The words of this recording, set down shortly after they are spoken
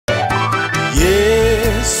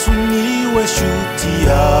Sumiłeś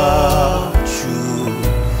utiaciu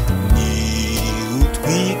ni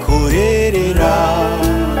utwikorerera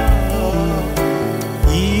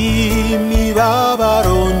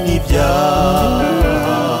imibabaro n'ibyaha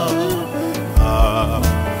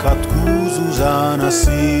akatwuzuza na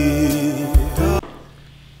sida.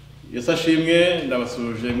 Yesu ashimwe,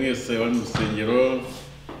 ndabasuje mwese bari mu rusengero,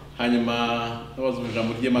 hanyuma n'abazumva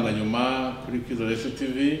ijambo ry'Imana nyuma kuri Kwizera Yesu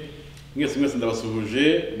Tv. Mwese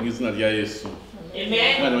ndabasuhuje mu izina rya Yesu.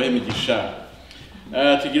 Amen. Imana ibahe imigisha.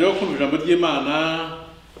 Tugireho kumva ijambo ry'Imana,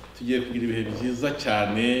 tugiye kugira ibihe byiza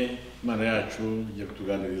cyane. Imana yacu igiye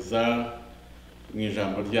kutuganiriza mu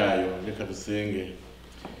ijambo ryayo. Reka dusenge.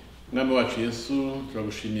 Mwami wacu Yesu,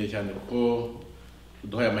 turagushimiye cyane ko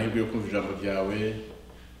uduhaye amahirwe yo kumva ijambo ryawe,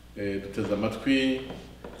 duteze amatwi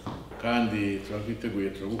kandi turakwiteguye,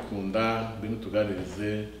 turagukunda, ngwino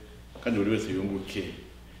tuganirize kandi buri wese yunguke.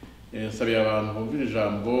 Sabiye abantu bumvira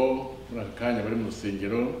ijambo muri aka kanya bari mu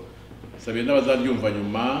rusengero, sabiye n'abazaryumva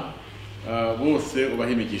nyuma, bose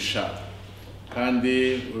ubahe imigisha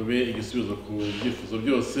kandi ube igisubizo ku byifuzo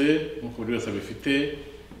byose nk'uko buri wese abifite,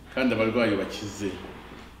 kandi abarwayi bakize.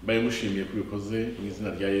 Mbaye mushimiye kubikoze mu izina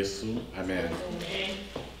rya Yesu. Amen.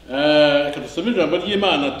 Reka dusome ijambo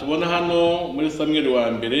ry'Imana tubona hano muri Samweli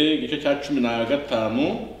wa mbere igice cya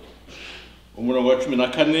 15 umurongo wa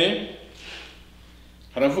 14.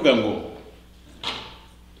 Haravuga ngo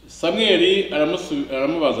Samweli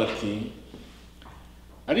aramubaza ati,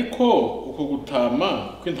 ariko uko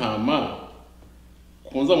gutama kw'intama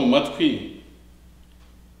kunza mu matwi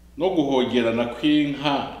no guhogerana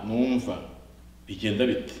kw'inka numva bigenda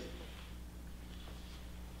bite?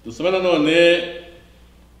 Dusoma nanone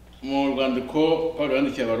mu rwandiko Pawulo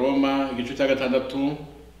yandikiye Abaroma igice cya 6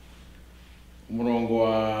 umurongo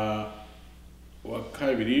wa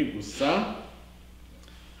 2 gusa.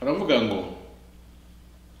 Haravuga ngo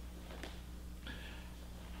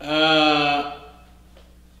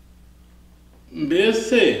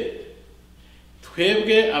mbese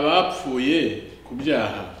twebwe abapfuye ku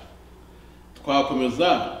byaha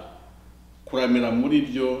twakomeza kuramira muri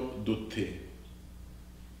byo dute?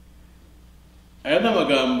 Aya ni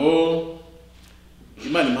amagambo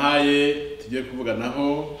Imana impaye tugiye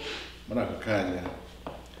kuvuganaho muri aka kanya.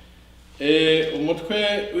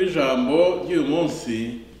 Umutwe w'ijambo ry'uyu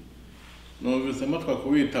munsi numvisemo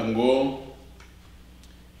twakuwita ngo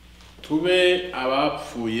tube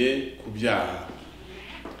abapfuye ku byaha.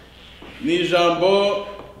 Ni ijambo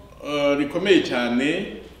rikomeye cyane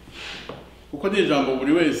kuko ni ijambo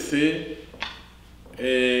buri wese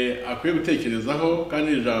akwiye gutekerezaho,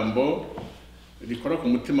 kandi ijambo rikora ku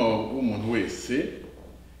mutima w'umuntu wese,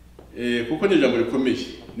 kuko ni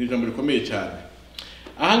ijambo rikomeye cyane.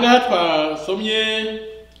 Aha ngaha twasomye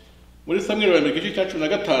muri Samweli wa mbere igice cya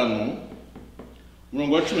 15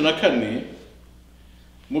 umurongo wa 14.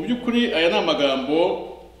 Mu by'ukuri aya ni amagambo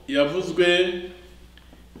yavuzwe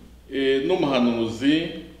n'umuhanuzi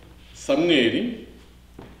Samweli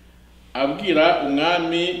abwira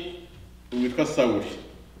umwami witwa Sawuli.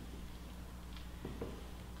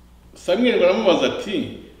 Samweli baramubaza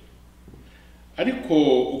ati,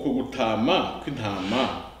 ariko uko gutama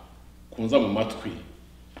kw'intama kunza mu matwi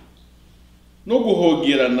no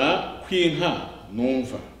guhogerana kw'inka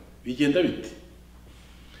numva bigenda bite?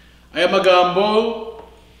 Aya magambo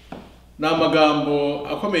ni amagambo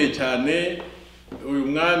akomeye cyane uyu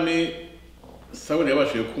mwami Sawuli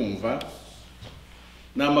yabashije kumva.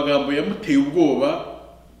 Ni amagambo yamuteye ubwoba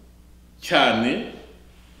cyane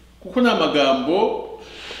kuko ni amagambo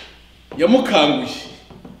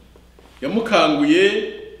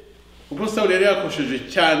yamukanguye kuko Sawuli yari yakosheje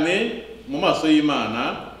cyane mu maso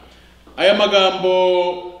y'Imana. Aya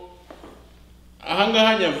magambo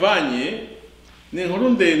ahangaha nyavanye ni inkuru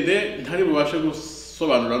ndende ntari bubashe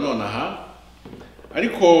gusobanura nonaha,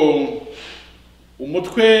 ariko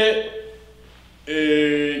umutwe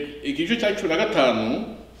igice cya 15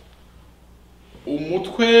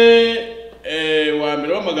 umutwe wa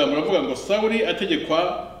mbere w'amagambo uravuga ngo Sawuli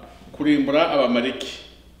ategekwa kurimbura Abamaleki.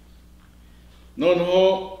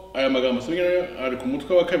 Noneho aya magambo ari ku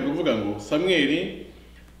mutwe wa 2 uvuga ngo Samweli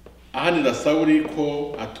ahanira Sawuli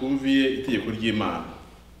ko atumviye itegeko ry'Imana.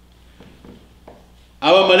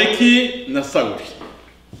 Abamaleki na Sawuli.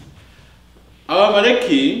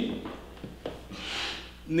 Abamaleki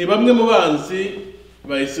ni bamwe mu banzi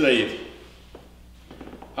ba Isirayeli.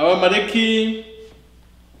 Abamaleki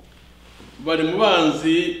bari mu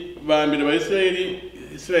banzi ba mbere ba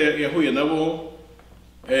Isirayeli yahuye nabo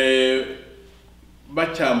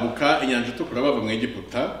bacyambuka inyanja itukura bava mu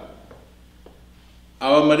Egiputa.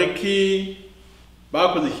 Abamaleki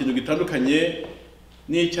bakoze ikintu gitandukanye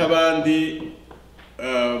n'icy'abandi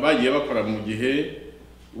bagiye bakora mu gihe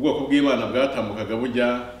ubwoko bw'Imana bwatambukaga bujya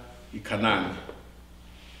i Kanani.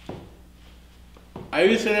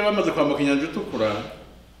 Abisirayeli bamaze kwambuka inyanja itukura,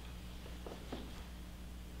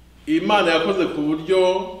 Imana yakoze ku buryo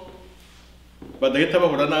badahita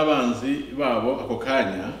bahura n'abanzi babo ako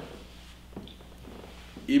kanya.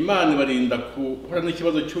 Imana barinda kuhura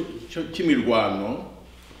n'ikibazo cy'imirwano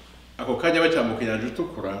ako kanya bacyambuka inyanja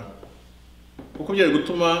itukura, kuko byari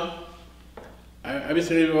gutuma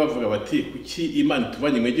Abisirayeli bavuga bati kuki Imana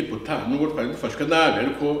ituvanye mu Egiputa nubwo twari dufashwe nabi,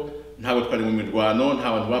 ariko ntabwo twari mu mirwano,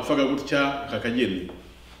 nta bantu bapfaga gutya akakageni.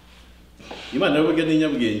 Imana y'ubugeni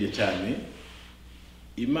n'inyabwenge cyane,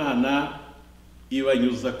 Imana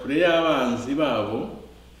ibanyuza kure y'abanzi babo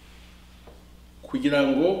kugira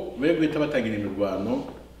ngo be guhita batangira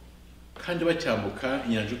imirwano kandi bacyambuka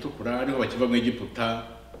inyanja itukura ariho bakiva mu Egiputa.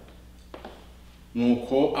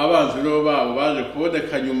 Nuko abanzi rero babo baje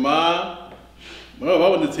kuboneka nyuma, muri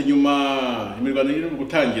babonetse nyuma imirwano iri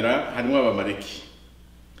gutangira harimo Abamaleki.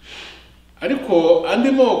 Ariko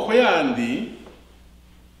andi moko yandi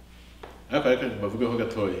ariko bavugeho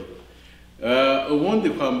gatoya. Ubundi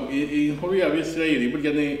inkuru y'Abisirayeli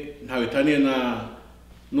burya ntawe itaniye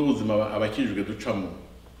n'ubuzima abakijijwe ducamo.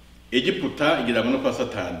 Egiputa igirango no kwa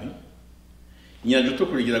Satani, inyanja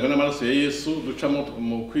itukura igirango n'amaraso ya Yesu ducamo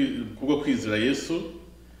kubwo kwizera Yesu.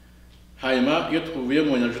 Hanyuma iyo tuvuye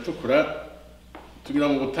mu nyanja itukura tugira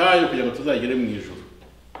mu butayu kugira ngo tuzagere mu ijuru.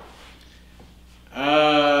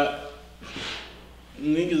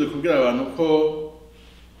 Nigeze kubwira abantu ko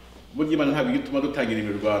burya Imana ntabwo igituma dutangira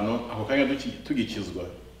imirwano ako kanya tugikizwa.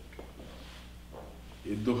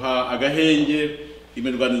 Duha agahenge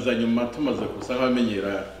imirwaniza nyuma tumaze kusa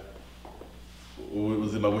nk'abamenyera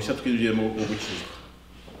ubuzima bushya twinjiyemo ubukizwa.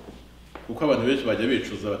 Kuko abantu benshi bajya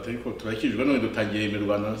bicuza batari ko turakijwe none dutangiye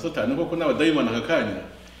imirwano na Satani, kuko n'abadayimoni aka kanya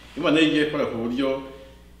Imana yigiye gukora ku buryo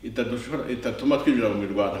itatuma twinjira mu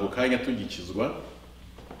mirwano ako kanya tugikizwa.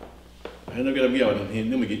 Hari nabwo yarabwiye abantu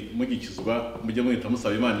nti mugikizwa mujye mwita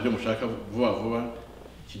musaba Imana ibyo mushaka vuba vuba.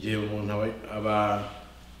 Iki gihe umuntu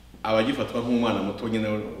abagifatwa nk'umwana muto nyine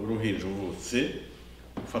uruhinja uvutse,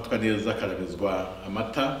 ufatwa neza akarabizwa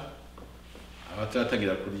amata,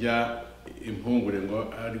 abataratangira kurya impungure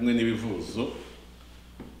ngo arimwe n'ibivuzo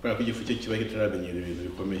kubera ko igifu cye kiba kitaramenyera ibintu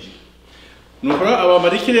bikomeye. Nuko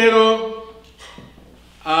Abamaleki rero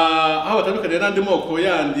aho batandukanye n'andi moko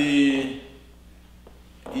yandi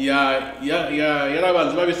yari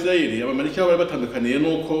abanzi b'Abisirayeli, Abamaleki bari batandukaniye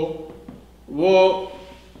nuko bo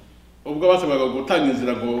ubwo basabwaga gutanga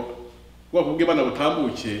inzira ngo ubwoko bw'Imana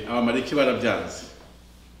butambuke, Abamaleki barabyanze.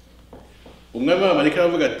 Umwami w'Abamaleki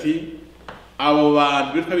aravuga ati abo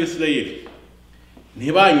bantu bitwa Abisirayeli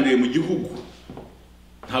ntibanyuriye mu gihugu,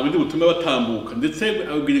 ntabwo ndi butume batambuka. Ndetse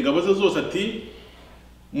abwira ingabo ze zose ati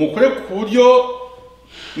mukore ku buryo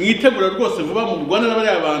mwitegura rwose vuba mu Rwanda n'abari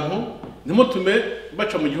abantu ntimutume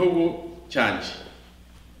baca mu gihugu cyanjye.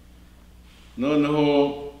 Noneho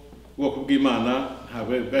ubwoko bw'Imana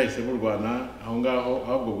ntabwo bwahise burwana aho ngaho,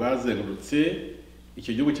 ahubwo bwazengurutse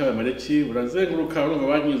icyo gihugu cy'Abamaleki, burazenguruka urumva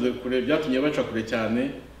banyuze kure, byatumye baca kure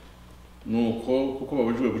cyane. Nuko kuko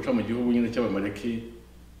babujijwe guca mu gihugu nyine cy'Abamaleki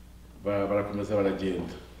barakomeza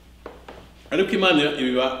baragenda. Ariko Imana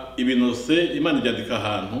ibiba ibinose, Imana ibyandika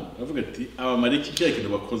ahantu avuga ati Abamaleki cya kintu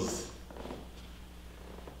bakoze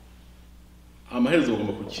amaherezo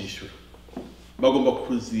bagomba kukishyura, bagomba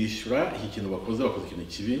kuzishyura iki kintu bakoze ikintu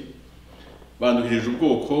kibi. Banduhirije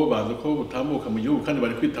ubwoko, banze ko butambuka mu gihugu kandi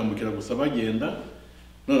bari kwitambukira gusa bagenda,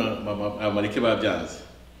 none Abamaleki babyanze.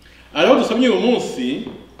 Ariho dusomye uyu munsi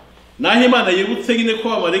naho Imana yibutse nyine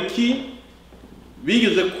ko Abamaleki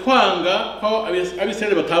bigeze kwanga ko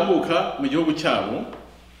Abisirayeli batambuka mu gihugu cyabo.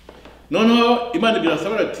 Noneho Imana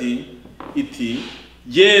birasaba iti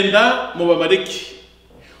genda mu Bamaleki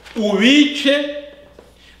ubice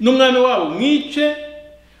n'umwami wabo mwice,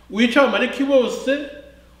 wice Abamaleki bose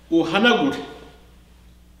uhanagure.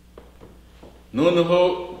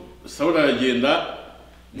 Noneho Sawuli aragenda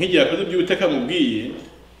nk'igihe akoze iby'Uwiteka amubwiye,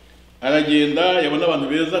 aragenda yabona abantu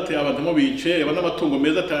beza ati abantu mubice, yabona amatungo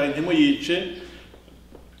meza ati ntimuyice,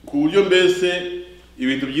 ku buryo mbese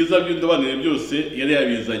ibintu byiza by'indobanure byose yari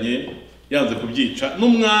yabizanye yanze kubyica.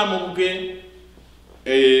 N'umwami ubwe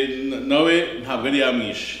nawe ntabwo ari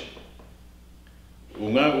yamwishe.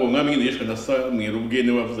 Uwo mwami nyine yishwe na Samweli ubwe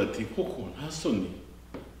niwe wavuze ati kuko nta soni.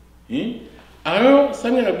 Aho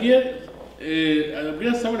Samweli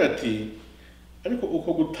arabwira Sawuli ati ariko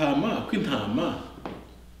uko gutama kw'intama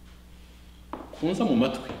kunza mu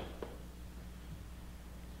matwi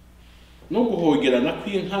no guhogerana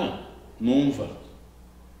kw'inka numva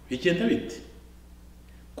bigenda bite?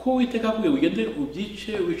 ko witeka kuge ugende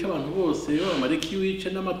ubyice wica abantu bose bamareki wice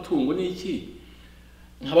n'amatungo n'iki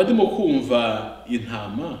nkaba ndimo kumva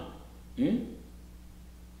intama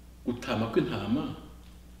gutama kw'intama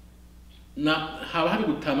na haba hari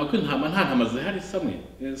gutama kw'intama nta ntama zihari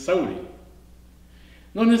Sawuli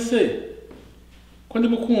none se ko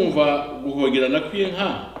ndimo kumva guhogerana kw'inka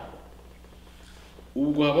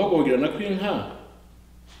ubwo haba guhogerana kw'inka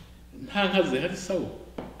nta nka zihari Sawuli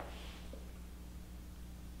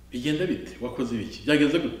bigenda bite wakoze ibiki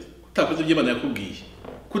byageze gute kutakoze ibyo Imana yakubwiye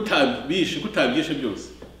kutabyishe byose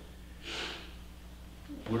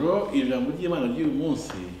bro ijambo ry'Imana ry'uyu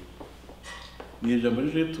munsi ni ijambo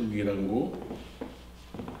rije tubwira ngo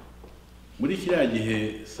muri kiriya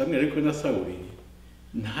gihe Samweli ariko na Sawuli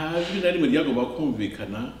nta jwi na rimwe ryagomba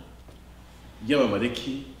kumvikana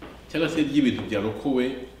ry'abamareki cyangwa se ry'ibintu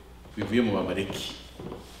byarokowe bivuye mu bamareki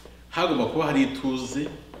hagomba kuba hari ituze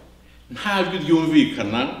nta jwi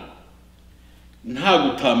ryumvikana nta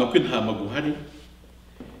gutama kw'intama guhari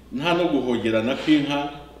nta no guhogerana kw'inka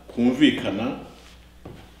kumvikana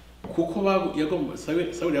kuko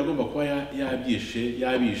Sawuli yagomba kuba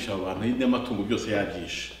yabisha abantu n'amatungo byose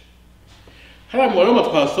yabyishe hari amaroma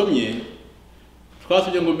twasomye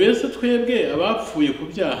ngo mbese twebwe abapfuye ku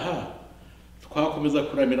byaha twakomeza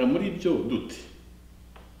kuramira muri byo dute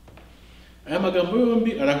aya magambo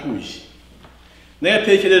yombi arahuye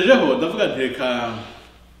nayatekerejeho ndavuga nti reka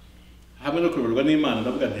hamwe no kuyoborwa n'Imana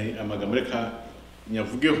ndavuga nti amagambo reka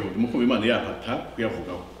nyavugeho ndumukumva Imana yapata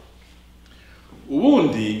kuyavugaho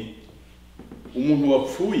ubundi umuntu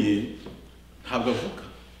wapfuye ntabwo avuga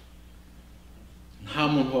nta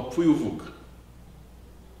muntu wapfuye uvuga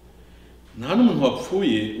nta n'umuntu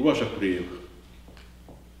wapfuye ubasha kureba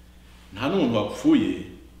nta n'umuntu wapfuye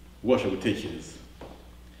ubasha gutekereza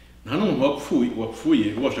nta n'umuntu wapfuye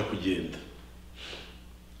ubasha kugenda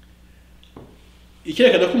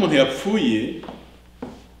icyerekana ko umuntu yapfuye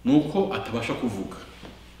nuko atabasha kuvuga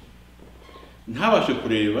ntabashe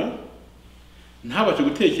kureba ntabashe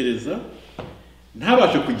gutekereza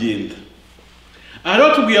ntabashe kugenda aha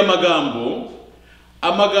rero tubwiye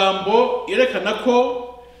amagambo yerekana ko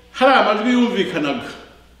hari amajwi yumvikanaga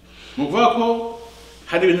ni ukuvuga ko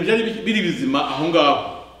hari ibintu byari biri bizima aho ngaho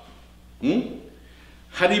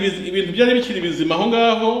hari ibintu byari bikiri bizima aho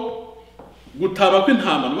ngaho gutama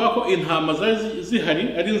kw'intama ni ukuvuga ko intama zari zihari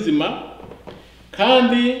ari nzima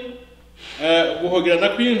kandi guhogerana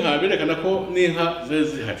kw'inka berekana ko n'inka zari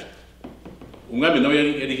zihari umwami nawe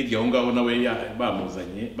yari hirya aho ngaho nawe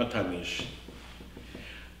bamuzanye batamisha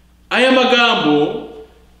aya magambo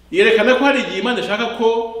yerekana ko hari igihe Imana ishaka ko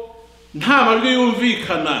nta majwi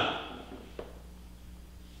yumvikana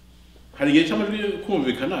hari igihe cy'amajwi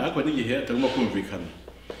kumvikana ariko hari n'igihe atagomba kumvikana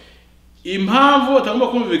impamvu atagomba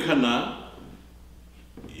kumvikana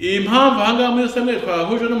impamvu aha ngaha muri Samweli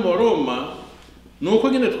twahuje no mu Roma ni uko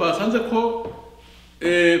nyine twasanze ko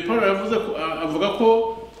Paul avuga ko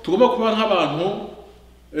tugomba kuba nk'abantu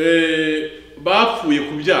bapfuye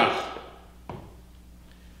ku byaha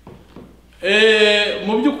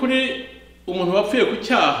mu by'ukuri umuntu wapfuye ku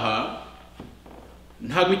cyaha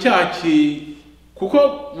ntabwo icyaha kuko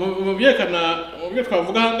mu byerekana mu byo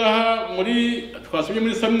twavuga aha ngaha twasomye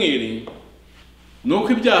muri Samweli ni uko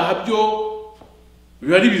ibyaha byo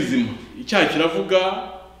biba ari bizima icyaha kiravuga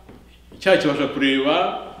icyaha kibasha kureba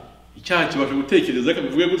icyaha kibasha gutekereza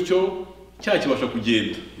kabivuge gutyo icyaha kibasha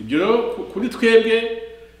kugenda ibyo rero kuri twebwe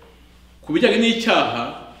ku bijyanye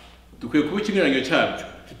n'icyaha dukwiye kuba ikinyuranyo cyabyo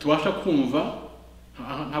tubasha kumva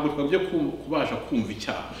ntabwo twagombye kubasha kumva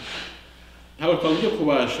icyaha ntabwo twagombye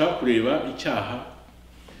kubasha kureba icyaha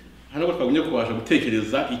ntabwo twagombye kubasha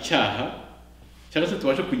gutekereza icyaha cyangwa se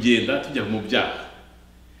tubashe kugenda tujya mu byaha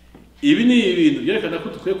ibi ni ibintu byerekana ko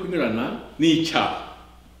dukwiye kunyurana n'icyaha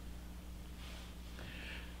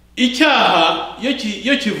icyaha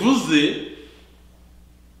iyo kivuze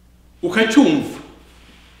ukacyumva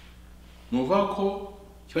ni ukuvuga ko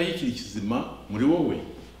kiba kikiri kizima muri wowe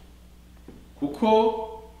kuko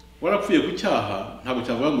warapfuye ku cyaha ntabwo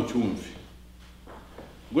cyavuga ngo ucyumve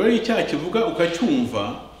ubwo rero icyaha kivuga ukacyumva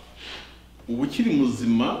uba ukiri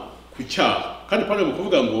muzima ku cyaha kandi Pawulo ari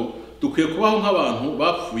kuvuga ngo dukwiye kubaho nk'abantu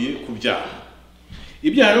bapfuye ku byaha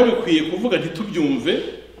ibyaha rero bikwiye kuvuga ntitubyumve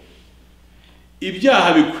ibyaha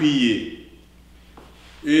bikwiye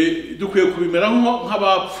dukwiye kubimeraho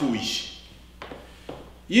nk'abapfuye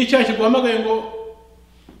iyo icyaha kiguhamagaye ngo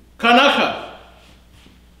kanaka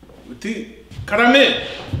uti karame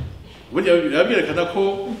burya byerekana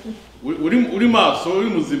ko uri maso uri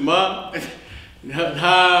muzima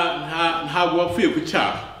ntabwo wapfuye ku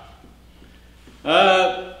cyaha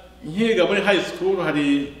nkiga muri high school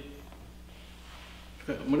hari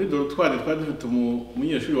muri dorotwari twari dufite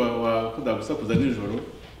umunyeshuri wakunda gusakuza nijoro,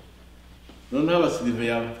 noneho abasirive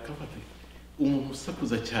yakafata umuntu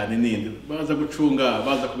usakuza cyane ninde, baza gucunga,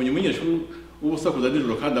 baza kumenya umunyeshuri ubusakuza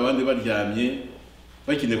nijoro kandi abandi baryamye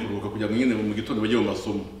bakeneye kuruhuka kugira ngo nyine mu gitondo bajye mu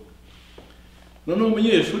masomo. Noneho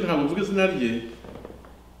umunyeshuri ntabwo mvuga izina rye,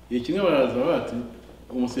 kimwe baraza bati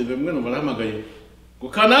umusirive mwe numva arahamagaye ngo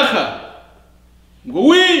kanaka, ngo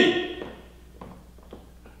wi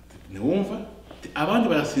ntiwumva, abandi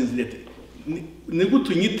barasinziriye, ni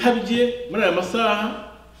gute unyitabye muri aya masaha,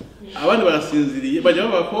 abandi barasinziriye, bajya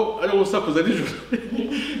bavuga ko ari ubusakuza nijoro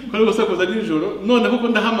ko ari ubusakuza nijoro, none kuko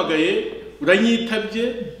ndahamagaye uranyitabye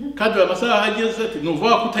kandi aya masaha ageze, ati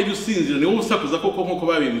nuvuga ko utajya usinzira, ni wowe usakuza koko nkuko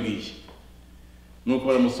babimbwiye. Nuko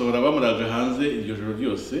baramusohora bamuraje hanze iryo joro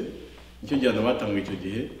ryose, nicyo gihano batanguye icyo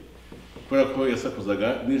gihe, kubera ko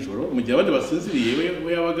yasakuzaga nijoro mu gihe abandi basinziriye,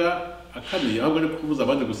 we yabaga akamiye ahubwo ari kubuza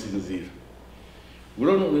abandi gusinzira.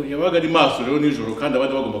 Ubwo yabaga ari maso rero nijoro kandi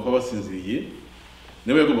abandi bagomba kuba basinziriye,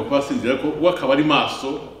 nawe yagomba kuba asinzira ko we akaba ari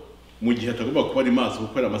maso mu gihe atagomba kuba ari maso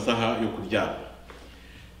kuko ari amasaha yo kuryama.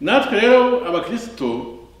 Natwe rero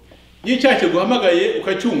abakristo iyo icyaha kiguhamagaye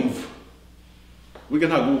ukacyumva, burya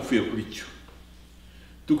ntabwo upfuye kuri cyo.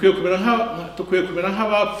 Dukwiye kumera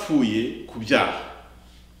nk'abapfuye ku byaha.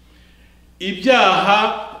 Ibyaha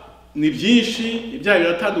ni byinshi, ibyaha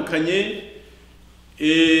biratandukanye,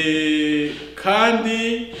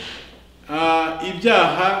 kandi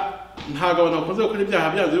ibyaha ntabwo abantu bakunze gukora ibyaha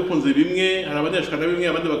byanze bikunze bimwe, hari abaneshwa na bimwe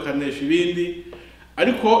abandi bakanesha ibindi,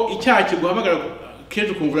 ariko icyaha kiguhamagara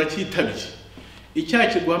kenshi ukumva uracyitabye, icyaha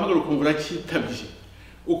kiguhamagara ukumva uracyitabye,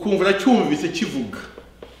 ukumva uracyumvise kivuga,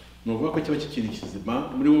 ni ukuvuga ko kiba kikiri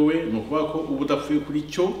kizima muri wowe, ni ukuvuga ko uba udapfuye kuri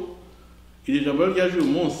cyo. Iri jambo ryaje uyu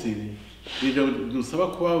munsi dusaba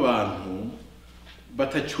kuba abantu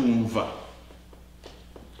batacyumva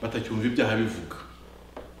ibyaha bivuga,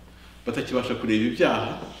 batakibasha kureba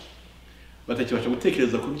ibyaha, batakibasha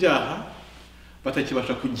gutekereza ku byaha,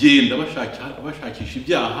 batakibasha kugenda bashakisha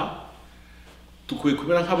ibyaha. Dukwiye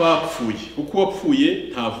kumera nk'abapfuye, kuko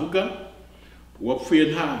uwapfuye ntavuga,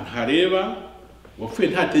 uwapfuye ntareba, uwapfuye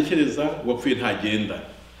ntatekereza, uwapfuye ntagenda.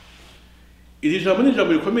 Iri jambo ni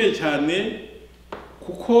ijambo rikomeye cyane,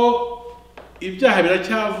 kuko ibyaha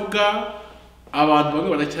biracyavuga, abantu bamwe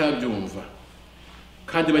baracyabyumva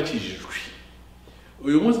kandi bakijijwe.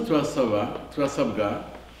 Uyu munsi turasabwa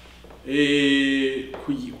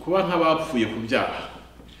kuba nk'abapfuye ku byaha.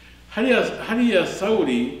 Hariya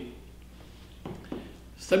Samweli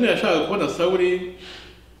yashaka kubona Sawuli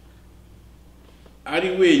ari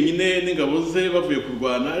wenyine n'ingabo ze bavuye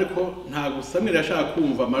kurwana, ariko ntabwo Samweli yashaka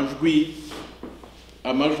kumva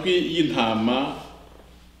amajwi y'intama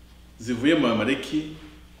zivuye mu Amaleki.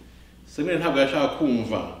 Samweli ntabwo yashaka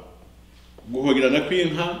kumva guhogerana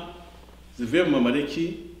kw'inka zivuye mu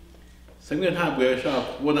Amaleki. Samweli ntabwo yashaka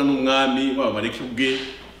kubona n'umwami w'Amaleki ubwe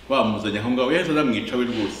bamuzanye aho ngaho, yahise aramwica we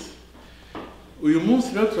rwose. Uyu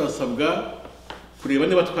munsi rero turasabwa kureba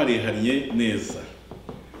niba twarihannye neza,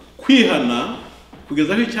 kwihana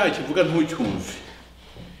kugeza aho icyaha kivuga ntucyumve,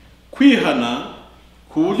 kwihana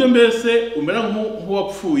ku buryo mbese umera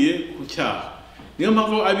nk'uwapfuye ku cyaha. Niyo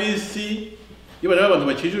mpamvu ab'isi iyo bareba abantu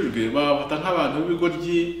bakijijwe babafata nk'abantu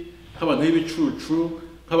b'ibigoryi, nk'abantu b'ibicucu,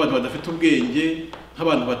 nk'abantu badafite ubwenge,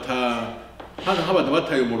 nk'abantu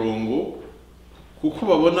bataye umurongo, kuko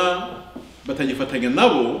babona batagifatanya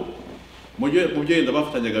nabo mu byo yenda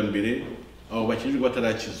bafatanyaga mbere abo bakijijwe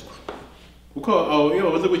batarakizwa. Kuko iyo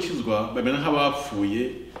bamaze gukizwa bamera nk'abapfuye,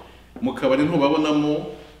 mu kabari ntubabonamo,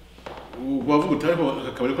 wavuga utariho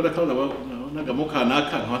akabari ko nagamo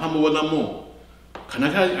kanaka nkaba ntamubonamo,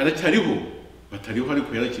 kanaka aracyariho, batariho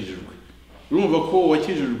ariko yarakijijwe. Urumva ko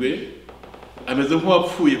uwakijijwe ameze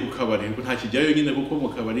nk'uwapfuye ku kabari, nta kijyayo nyine, kuko mu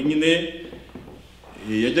kabari nyine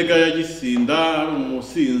yajyaga yagisinda ari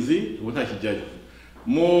umusinzi, ubu nta kijyayo.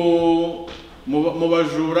 Mu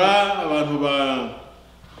bajura, abantu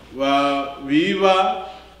biba,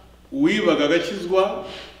 uwibaga agakizwa,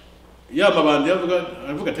 yamabandi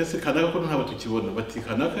avuga ati ese kanaka ko ntabwo tukibona, bati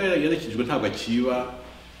kanaka yarakijijwe ntabwo akiba,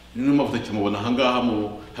 niyo mpamvu tukimubona aha ngaha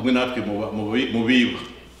hamwe natwe mu biba.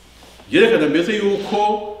 Byerekana mbese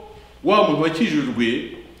yuko wa muntu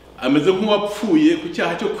wakijijwe ameze nk'uwapfuye ku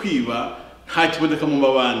cyaha cyo kwiba, nta kiboneka mu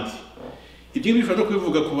babandi. Ibyo bishobora no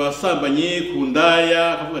kubivuga ku basambanyi, ku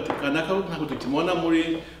ndaya, akavuga ati kanaka ntabwo tukimubona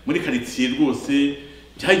muri karitsiye rwose,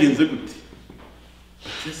 byagenze gute?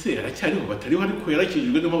 Ese aracyariho, batariho ariko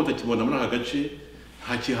yarakijijwe, niyo mpamvu tutakibona muri aka gace,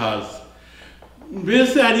 nta kihaza.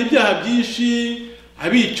 Mbese hari ibyaha byinshi,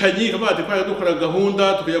 abicanyi kavuga ati twari dukora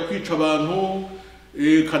gahunda tukajya kwica abantu,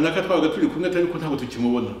 kanaka twabaga turi kumwe ariko ntabwo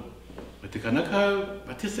tukimubona. batekanaka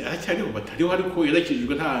batese aracyariho batariho ariko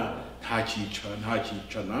yarakijijwe nta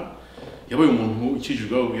kicana yabaye umuntu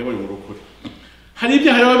ukijijwe yabaye umurokore. Hari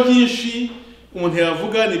ibyaha byinshi umuntu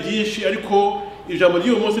yavuga ni byinshi, ariko ijambo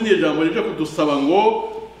ry'uyu munsi ni ijambo rije kudusaba ngo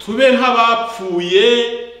tube nk'abapfuye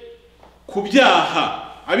ku byaha.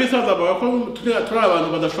 Abisaza bavuga ko turi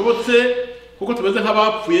abantu badashobotse kuko tumeze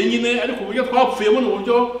nk'abapfuye nyine, ariko uburyo twapfuyemo ni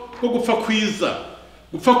uburyo bwo gupfa kwiza,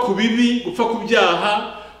 gupfa ku bibi, gupfa ku byaha,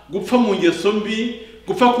 gupfa mu ngeso mbi,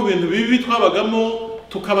 gupfa ku bintu bibi twabagamo,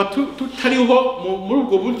 tukaba tutariho muri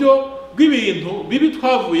ubwo buryo bw'ibintu bibi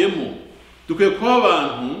twavuyemo. Dukwiye kuba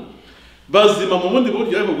abantu bazima mu bundi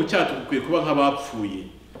buryo, ariko gucyata dukwiye kuba nk'abapfuye.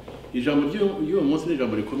 Ijambo ry'uyu munsi ni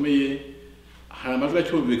ijambo rikomeye. Hari amajwi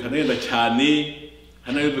acyumvikana yenda cyane,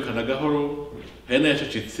 hari n'ayumvikana gahoro, hari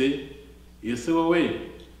n'ayacecetse. Ese wowe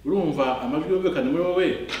urumva amajwi yumvikana muri wowe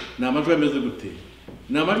ni amajwi ameze gute?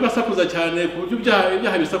 Ni amajwi asakuza cyane ku buryo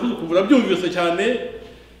ibyaha bisakuza ukumva byumvise cyane,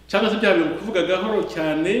 cyangwa se ibyaha biri kuvuga gahoro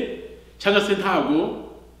cyane, cyangwa se ntabwo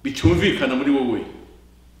bicyumvikana muri wowe?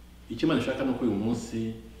 Icyo Imana ishaka no ko uyu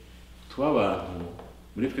munsi tuba abantu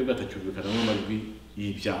muri twebwe atacyumvikana n'amajwi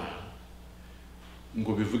y'ibyaha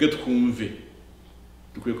ngo bivuge twumve.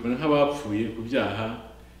 Dukwiye kumera nk'abapfuye ku byaha.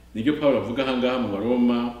 Nibyo Pawulo avuga aha ngaha mu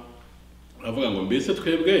Baroma, aravuga ngo mbese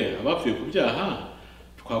twebwe abapfuye ku byaha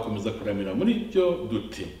twakomeza kuramira muri byo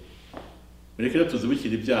dute? Mureke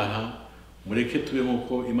tuzibukire ibyaha, mureke tube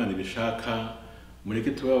nk'uko Imana ibishaka,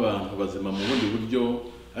 mureke tube abantu bazima mu bundi buryo,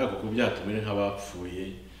 ariko ku byaha tumere nk'abapfuye,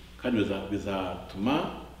 kandi bizatuma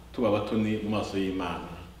tuba abatoni mu maso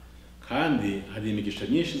y'Imana. Kandi hari imigisha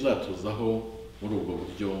myinshi izatuzaho muri ubwo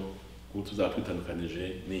buryo kuko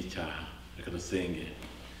tuzatwitandukanije n'icyaha. Reka dusenge.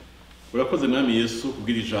 Urakoze Mwami Yesu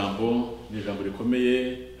kubwira ijambo, ni ijambo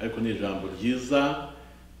rikomeye, ariko ni ijambo ryiza,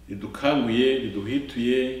 ridukanguye,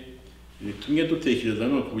 riduhituye, ritumye dutekereza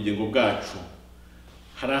no ku bugingo bwacu.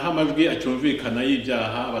 Hari aho amajwi acyumvikana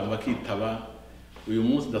y'ibyaha abantu bakitaba. Uyu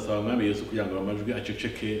munsi ndasaba Mwami Yesu kugira ngo amajwi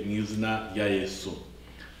aceceke mu izina rya Yesu.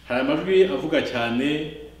 Hari amajwi avuga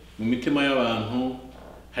cyane mu mitima y'abantu,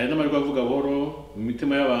 hari n'amajwi avuga buhoro mu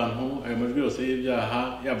mitima y'abantu. Ayo majwi yose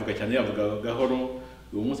y'ibyaha yavuga cyane, yavuga gahoro,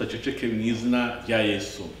 uyu munsi aceceke mu izina rya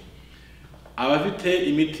Yesu. Abafite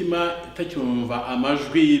imitima itacyumva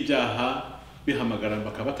amajwi y'ibyaha bihamagara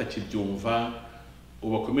bakaba batakibyumva,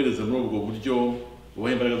 ubakomereze muri ubwo buryo,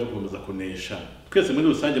 ubahe imbaraga zo gukomeza kunesha. Twese muri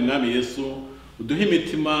rusange Mwami Yesu uduhe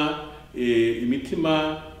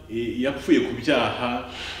imitima yapfuye ku byaha,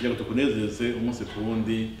 kugira ngo tukunezeze umunsi ku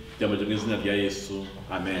wundi. Byamaje mu izina rya Yesu,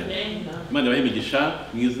 amen. Imana ibahe imigisha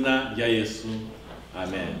mu izina rya Yesu,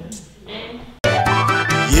 amen.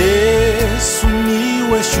 Yesu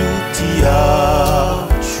niwe shuti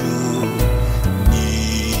yacu, ni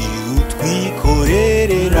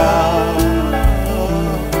utwikorerera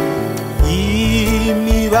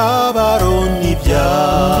imibabaro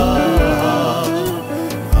n'ibyaha,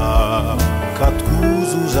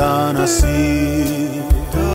 akatwuzuza na sida.